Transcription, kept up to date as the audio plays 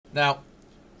Now,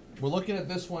 we're looking at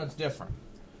this one, it's different.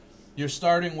 You're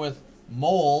starting with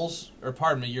moles, or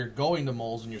pardon me, you're going to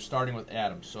moles and you're starting with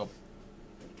atoms. So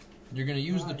you're going to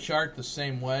use the chart the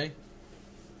same way,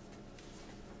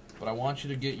 but I want you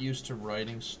to get used to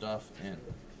writing stuff in.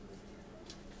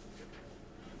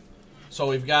 So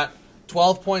we've got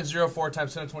 12.04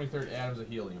 times 10 to the 23rd atoms of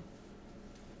helium.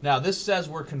 Now this says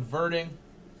we're converting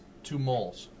to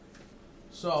moles.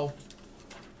 So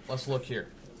let's look here.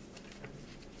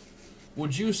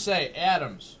 Would you say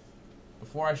atoms,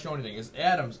 before I show anything, is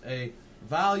atoms a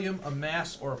volume, a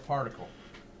mass, or a particle?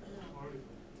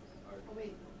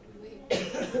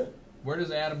 Where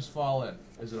does atoms fall in?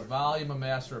 Is it a volume, a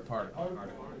mass, or a particle?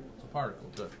 It's a particle.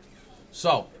 Good.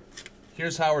 So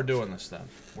here's how we're doing this then.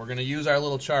 We're going to use our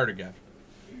little chart again.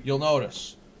 You'll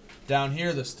notice down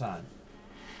here this time,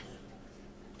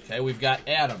 okay, we've got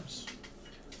atoms.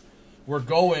 We're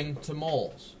going to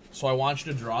moles. So I want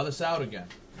you to draw this out again.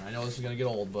 I know this is going to get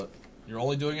old, but you're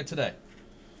only doing it today.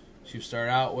 So you start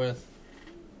out with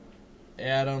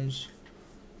atoms,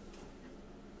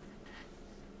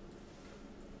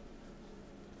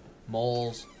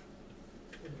 moles.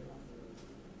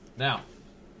 Now,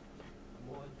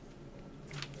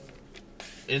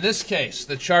 in this case,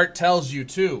 the chart tells you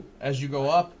to, as you go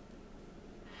up,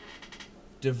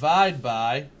 divide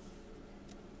by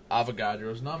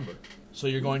Avogadro's number. So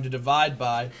you're going to divide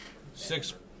by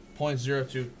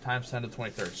 6.02 times 10 to the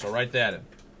 23rd. So write that in.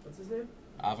 What's his name?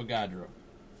 Avogadro.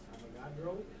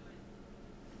 Avagadro.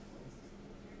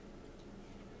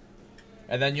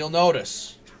 And then you'll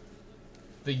notice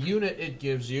the unit it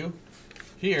gives you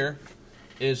here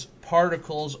is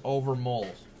particles over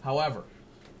moles. However,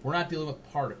 we're not dealing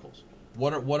with particles.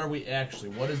 What are we actually?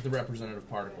 What is the representative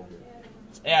particle here?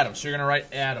 It's atoms. So you're going to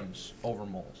write atoms over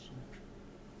moles.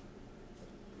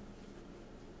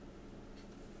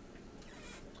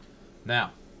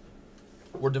 Now,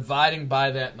 we're dividing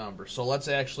by that number. So let's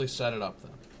actually set it up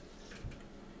then.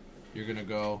 You're going to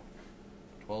go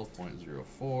 12.04 10 to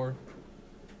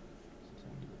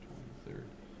the 23rd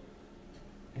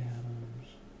atoms.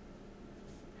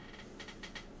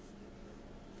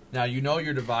 Now, you know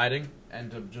you're dividing,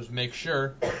 and to just make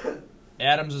sure,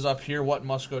 atoms is up here. What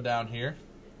must go down here?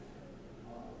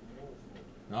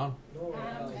 No.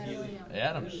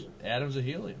 Atoms. Atoms of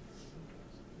helium.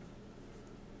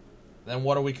 Then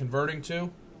what are we converting to?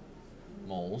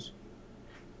 Moles.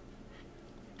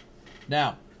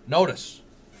 Now, notice,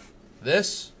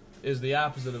 this is the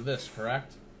opposite of this,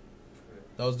 correct?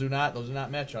 Those do not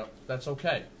match up. That's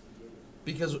okay.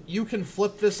 Because you can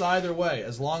flip this either way,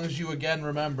 as long as you again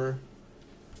remember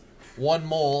 1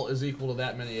 mole is equal to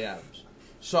that many atoms.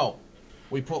 So,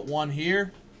 we put 1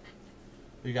 here.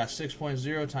 We got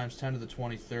 6.0 times 10 to the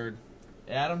 23rd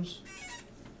atoms.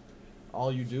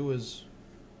 All you do is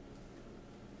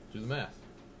do the math.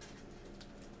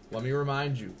 Let me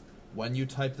remind you, when you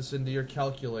type this into your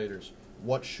calculators,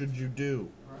 what should you do?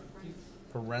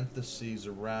 Parentheses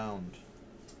around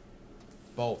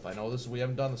both. I know this. We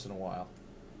haven't done this in a while.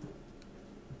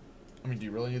 I mean, do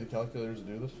you really need the calculators to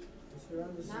do this?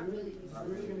 Not really.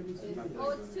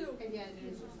 Oh, it's 2. And yeah, it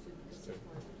is just 2.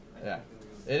 Yeah,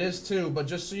 it is 2, but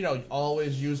just so you know,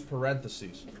 always use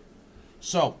parentheses.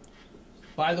 So,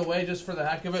 by the way, just for the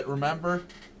heck of it, remember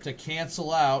to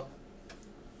cancel out.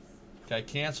 Okay,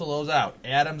 cancel those out.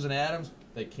 Atoms and atoms,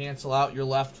 they cancel out. You're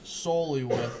left solely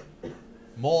with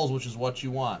moles, which is what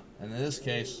you want. And in this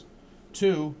case,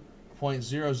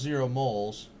 2.00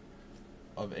 moles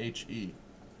of He.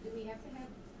 Do we have to have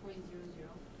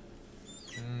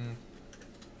 0.00?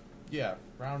 Yeah,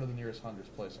 round to the nearest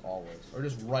hundredths place always. Or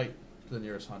just right to the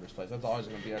nearest hundredths place. That's always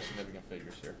going to be our significant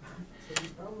figures here. So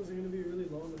these problems are going to be really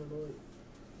long and annoying.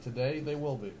 Today they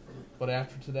will be, but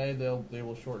after today they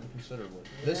will shorten considerably.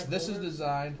 This is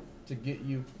designed to get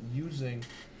you using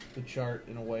the chart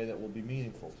in a way that will be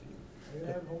meaningful to you. Are you going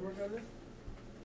to have homework on this?